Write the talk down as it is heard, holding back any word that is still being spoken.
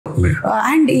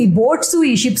And ఈ boats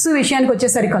ఈ ships విషయానికి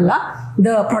వచ్చేసరికల్లా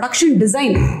the production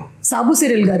design Sabu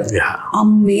cereal గారు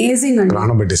అమేజింగ్ అండి,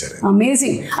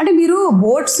 అమేజింగ్. అంటే మీరు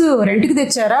బోట్స్ రెంట్కి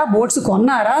తెచ్చారా, బోట్స్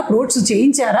కొన్నారా, బోట్స్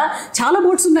చేయించారా? చాలా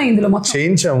బోట్స్ ఉన్నాయి ఇందులో. మొత్తం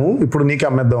చేయించాము, ఇప్పుడు నీకే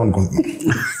అమ్మేద్దాం అనుకుంటున్నాను.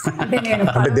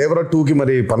 అంటే దేవరా 2కి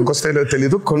మరి పనికొస్తాయో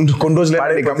తెలీదు, కొన్ని రోజులు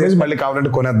అమ్మేసి మళ్ళీ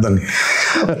కావాలంటే కొనేద్దాం.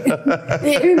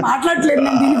 ఏమీ మాట్లాడలేదు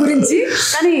నేను దీని గురించి,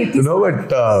 కానీ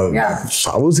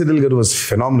సాబు సిరియల్ గారు వాస్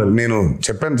ఫెనామినల్. నేను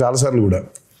చెప్పాను చాలా సార్లు కూడా,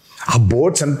 ఆ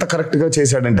బోట్స్ ఎంత కరెక్ట్ గా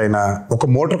చేశాడంటే ఆయన ఒక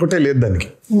మోటార్ ఒకటే లేదు దానికి,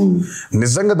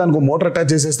 నిజంగా దానికి ఒక మోటార్ అటాచ్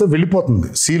చేసేస్తే వెళ్ళిపోతుంది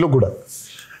సీలో కూడా.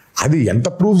 అది ఎంత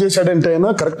ప్రూవ్ చేశాడంటే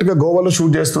ఆయన కరెక్ట్ గా గోవాలో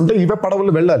షూట్ చేస్తుంటే ఇవే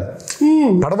పడవలు వెళ్ళాలి.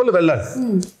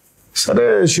 సరే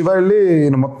శివ వెళ్ళి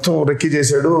ఈయన మొత్తం రెక్కి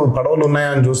చేశాడు, పడవలు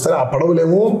ఉన్నాయా అని చూస్తే ఆ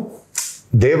పడవలేమో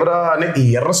దేవరా అనే ఈ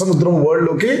ఎర్ర సముద్రం వరల్డ్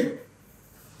లోకి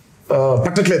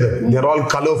పట్టట్లేదు. దే ఆర్ ఆల్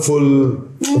కలర్ఫుల్,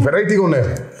 వెరైటీగా ఉన్నాయి.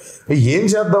 ఏం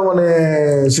చేద్దాం అనే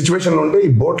సిచ్యువేషన్ లో ఉంటే ఈ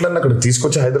బోట్లన్నీ అక్కడ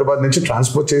తీసుకొచ్చి హైదరాబాద్ నుంచి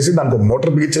ట్రాన్స్పోర్ట్ చేసి దానికి ఒక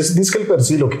మోటార్ బిగించేసి తీసుకెళ్లిపోయారు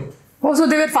సీలోకి.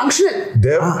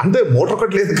 అంటే మోటార్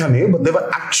ఒకటి లేదు కానీ but they were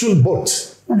actual boats,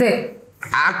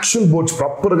 actual boats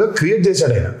proper గా క్రియేట్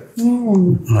చేశాడు ఆయన.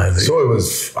 సో ఇట్ వాస్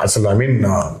అసలు ఐ మీన్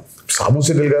సాబు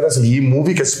సిరియల్ గారు అసలు ఈ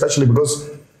మూవీకి especially because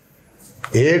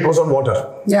it was on water.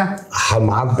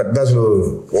 మాకు పెద్ద అసలు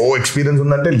ఎక్స్పీరియన్స్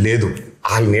ఉందంటే లేదు.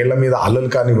 ఆ నీళ్ల మీద అల్లలు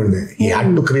కానివ్వండి, ఈ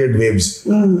హ్యాడ్ టు క్రియేట్ వేవ్స్.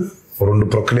 2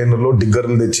 ప్రొక్లైనర్లు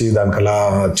డిగ్గర్లు తెచ్చి దానికి అలా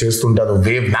చేస్తుంటే అది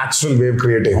వేవ్, న్యాచురల్ వేవ్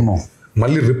క్రియేట్ అయ్యి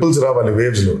మళ్ళీ రిపుల్స్ రావాలి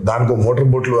వేవ్స్ లో. దానికి మోటార్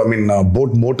బోట్లు ఐ మీన్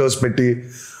బోట్ మోటార్స్ పెట్టి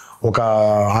ఒక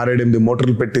 6-8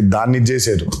 మోటార్లు పెట్టి దాన్ని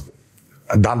చేశారు.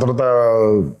 దాని తర్వాత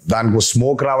దానికి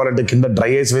స్మోక్ రావాలంటే కింద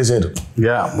డ్రై ఐస్ వేసారు.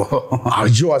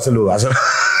 అయ్యో అసలు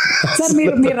సార్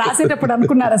మీరు రాసేటప్పుడు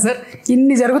అనుకున్నారా సార్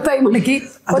ఇన్ని జరుగుతాయి మనకి,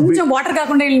 కొంచెం వాటర్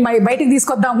కాకుండా బయటికి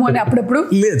తీసుకొద్దాము అని? అప్పుడప్పుడు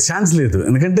లేదు, ఛాన్స్ లేదు.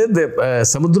 ఎందుకంటే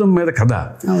సముద్రం మీద కథ,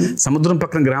 సముద్రం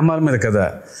పక్కన గ్రామాల మీద కథ,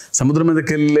 సముద్రం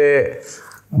మీదకి వెళ్ళే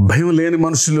భయం లేని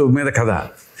మనుషుల మీద కథ.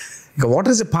 ఇంకా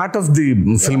water is a part of the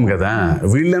film కదా,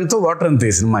 వీళ్ళెంతో వాటర్ అంతే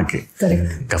సినిమాకి.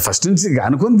 ఇంకా ఫస్ట్ నుంచి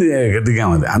అనుకుంది గట్టిగా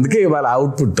అది, అందుకే ఇవాళ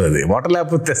అవుట్పుట్ అది. వాటర్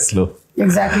లేకపోతే అసలు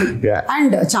ఎగ్జాక్ట్లీ.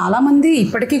 అండ్ చాలా మంది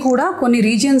ఇప్పటికీ కూడా కొన్ని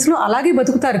రీజియన్స్ లో అలాగే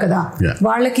బతుకుతారు కదా,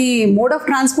 వాళ్ళకి మోడ్ ఆఫ్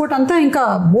ట్రాన్స్పోర్ట్ అంతా ఇంకా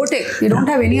బోటే. You don't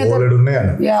have any other.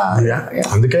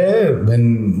 అందుకే వెన్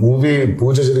మూవీ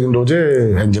పూజ జరిగిన రోజే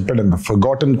ఆయన చెప్పాడు,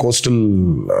 forgotten coastal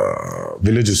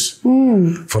villages,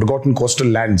 forgotten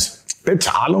coastal lands అంటే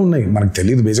చాలా ఉన్నాయి, మనకు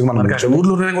తెలియదు. బేసిక్ మనకు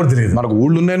ఊళ్ళో ఉన్నాయని కూడా తెలియదు, మనకు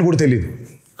ఊళ్ళు ఉన్నాయని కూడా తెలియదు.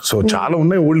 సో చాలా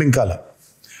ఉన్నాయి ఊళ్ళు ఇంకా.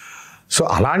 సో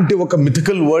అలాంటి ఒక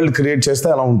మిథికల్ వరల్డ్ క్రియేట్ చేస్తే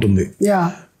అలా ఉంటుంది.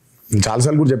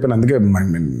 చాలాసార్లు కూడా చెప్పాను. అందుకే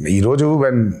ఈరోజు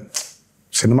వెన్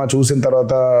సినిమా చూసిన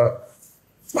తర్వాత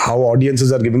how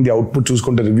audiences are giving the output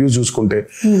చూసుకుంటే, రివ్యూస్ చూసుకుంటే,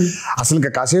 అసలు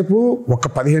ఇంకా కాసేపు ఒక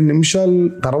 15 నిమిషాల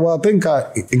తర్వాత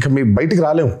ఇంకా మీ బయటికి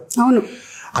రాలేము. అవును,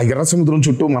 ఆ ఎర్ర సముద్రం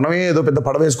చుట్టూ మనమే ఏదో పెద్ద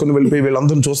పడవ వేసుకుని వెళ్ళిపోయి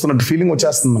వీళ్ళందరూ చూస్తున్నట్టు ఫీలింగ్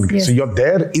వచ్చేస్తుంది మనకి. So you're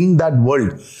there in that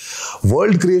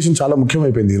world creation చాలా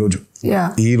ముఖ్యమైపోయింది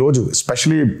ఈ రోజు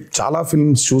ఎస్పెషలీ చాలా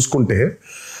ఫిల్మ్స్ చూసుకుంటే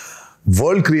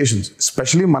వరల్డ్ క్రియేషన్స్,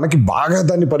 ఎస్పెషలీ మనకి బాగా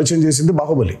దాన్ని పరిచయం చేసింది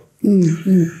బాహుబలి.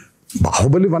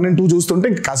 బాహుబలి 1 and 2 చూస్తుంటే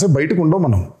ఇంకా కాసేపు బయటకు ఉండవు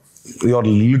మనం. యూఆర్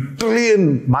లిటరలీ ఇన్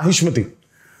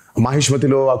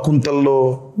మాహిష్మతిలో, ఆ కుంతల్లో,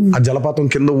 ఆ జలపాతం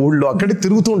కింద ఊళ్ళో అక్కడే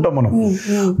తిరుగుతూ ఉంటాం మనం.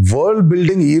 వరల్డ్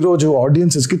బిల్డింగ్ ఈ రోజు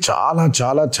ఆడియన్సెస్ కి చాలా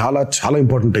చాలా చాలా చాలా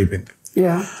ఇంపార్టెంట్ అయిపోయింది.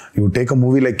 You take a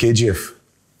movie like KGF,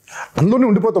 అందులోనే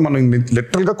ఉండిపోతాం మనం.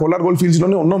 లిటరల్ గా కోలార్ గోల్డ్ ఫీల్డ్స్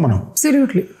లోనే ఉన్నాం మనం.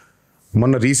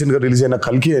 మొన్న రీసెంట్ గా రిలీజ్ అయిన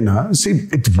కల్కి అయినా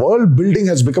world building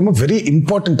Hess become a very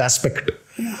important aspect.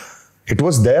 It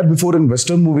was there before in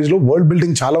western movies లో వరల్డ్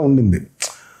బిల్డింగ్ చాలా ఉండింది.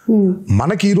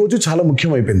 మనకి ఈ రోజు చాలా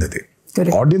ముఖ్యం అయిపోయింది అది.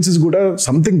 ఆడియన్సెస్ కూడా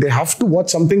something they have to watch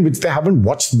something which they haven't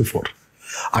watched before.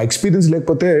 ఆ ఎక్స్పీరియన్స్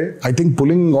లేకపోతే I think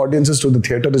pulling audiences to the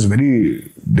theatre is very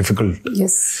difficult.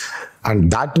 And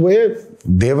that way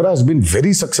Devara has been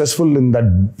very successful in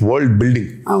that world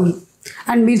building.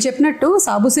 And మీరు చెప్పినట్టు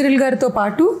Sabu cereal గారితో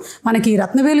పాటు మనకి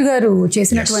రత్నవేలు గారు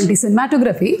చేసినటువంటి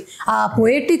cinematography, ఆ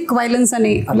పోయెటిక్ వైలెన్స్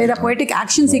అని లేదా పోయెటిక్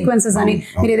యాక్షన్ సీక్వెన్సెస్ అని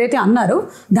మీరు ఏదైతే అన్నారో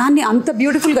దాన్ని అంత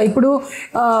బ్యూటిఫుల్గా ఇప్పుడు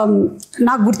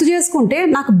నాకు గుర్తు చేసుకుంటే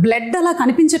నాకు బ్లడ్ అలా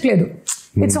కనిపించట్లేదు.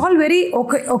 ఇట్స్ ఆల్ వెరీ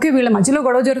ఓకే వీళ్ళ మధ్యలో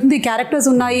గొడవ జరుగుతుంది, క్యారెక్టర్స్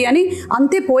ఉన్నాయి అని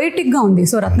అంతే పోయెటిక్ గా ఉంది.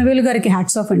 సో రత్నవేలు గారికి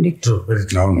హ్యాట్స్ ఆఫ్ అండి.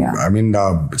 ఐ మీన్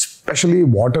ఎస్పెషల్లీ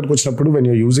వాటర్కి వచ్చినప్పుడు when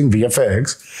you're using VFX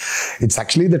it's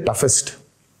actually the toughest.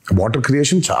 Water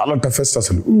creation చాలా టఫెస్ట్.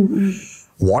 అసలు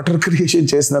వాటర్ క్రియేషన్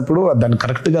చేసినప్పుడు దాన్ని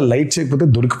కరెక్ట్గా లైట్ చేయకపోతే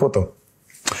దొరికిపోతాం.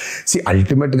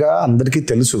 అల్టిమేట్గా అందరికీ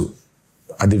తెలుసు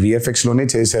అది VFX లోనే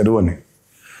చేశారు అని,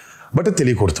 బట్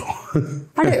తెలియకూడదు.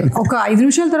 అంటే ఒక 5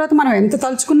 నిమిషాల తర్వాత మనం ఎంత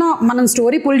తలుచుకున్నా మనం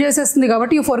స్టోరీ పుల్ చేసేస్తుంది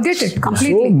కాబట్టి యూ ఫర్గెట్ ఇట్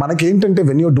కంప్లీట్లీ. మనకేంటంటే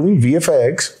వెన్ యూర్ డూయింగ్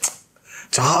VFX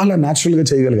చాలా న్యాచురల్గా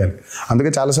చేయగలిగాను.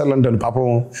 అందుకే చాలాసార్లు అంటాను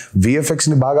పాపం VFX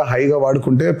ని బాగా హైగా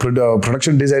వాడుకుంటే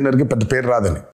ప్రొడక్షన్ డిజైనర్కి పెద్ద పేరు రాదని.